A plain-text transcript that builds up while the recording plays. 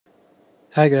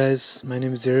Hi guys, my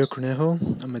name is Ariel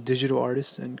Cornejo. I'm a digital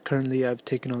artist and currently I've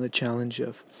taken on the challenge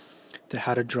of the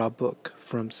How to Draw book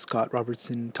from Scott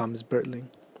Robertson and Thomas Bertling.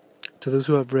 To those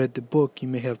who have read the book, you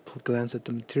may have glanced at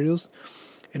the materials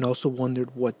and also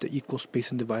wondered what the equal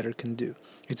spacing divider can do.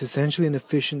 It's essentially an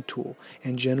efficient tool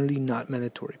and generally not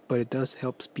mandatory, but it does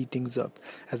help speed things up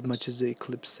as much as the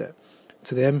Eclipse set.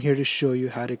 Today I'm here to show you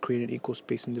how to create an equal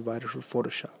spacing divider for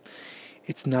Photoshop.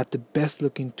 It's not the best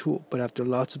looking tool, but after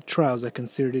lots of trials I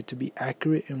considered it to be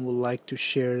accurate and would like to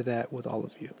share that with all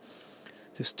of you.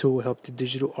 This tool will help the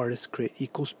digital artists create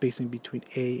equal spacing between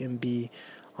A and B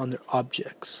on their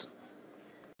objects.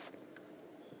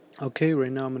 Okay,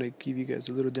 right now I'm going to give you guys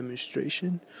a little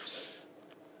demonstration.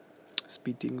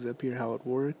 Speed things up here, how it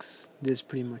works. This is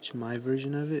pretty much my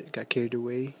version of it. Got carried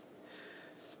away.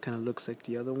 Kind of looks like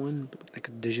the other one, but like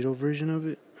a digital version of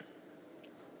it.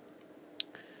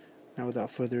 Now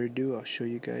without further ado, I'll show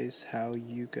you guys how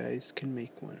you guys can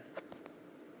make one.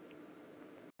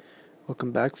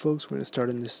 Welcome back folks, we're going to start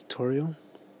in this tutorial.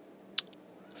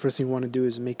 First thing you want to do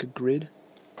is make a grid.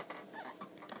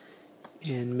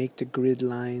 And make the grid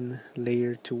line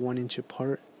layer to 1 inch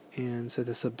apart and set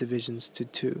the subdivisions to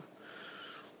 2.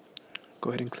 Go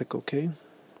ahead and click OK.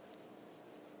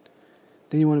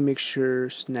 Then you want to make sure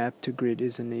snap to grid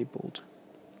is enabled.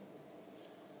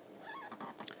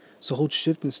 So hold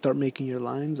shift and start making your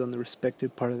lines on the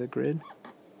respective part of the grid.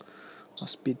 I'll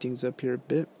speed things up here a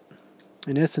bit.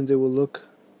 In essence it will look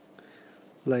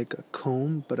like a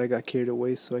cone, but I got carried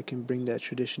away so I can bring that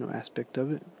traditional aspect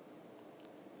of it.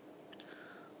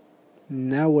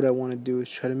 Now what I want to do is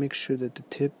try to make sure that the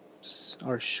tips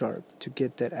are sharp to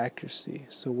get that accuracy.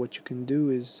 So what you can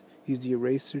do is use the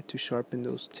eraser to sharpen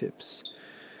those tips.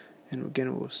 And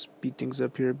again, we'll speed things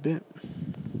up here a bit.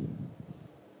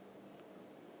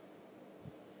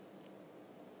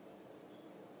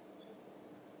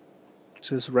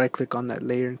 So just right click on that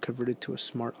layer and convert it to a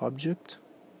smart object.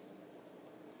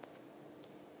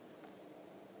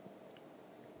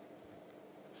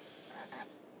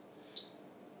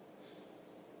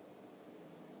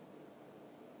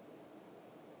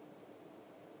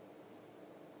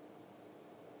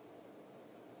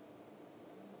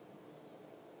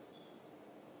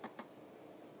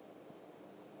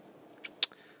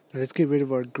 Now let's get rid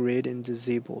of our grid and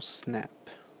disable snap.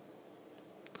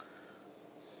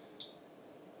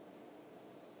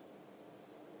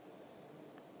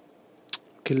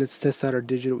 Okay, let's test out our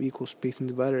digital equal spacing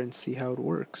divider and see how it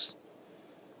works.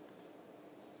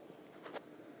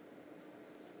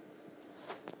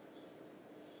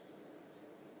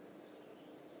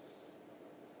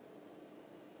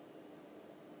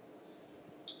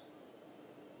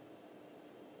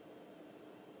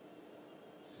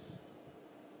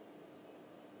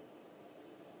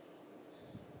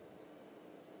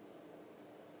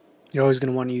 You're always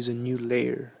going to want to use a new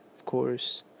layer, of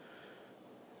course.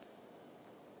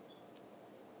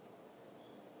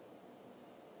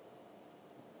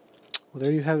 Well,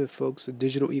 there you have it, folks, a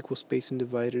digital equal spacing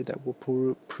divider that will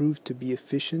prove to be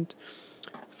efficient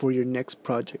for your next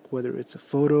project, whether it's a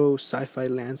photo, sci-fi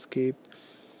landscape,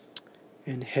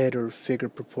 and head or figure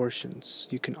proportions.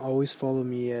 You can always follow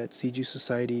me at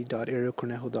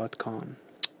cgsociety.arielcornejo.com.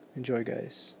 Enjoy,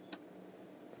 guys.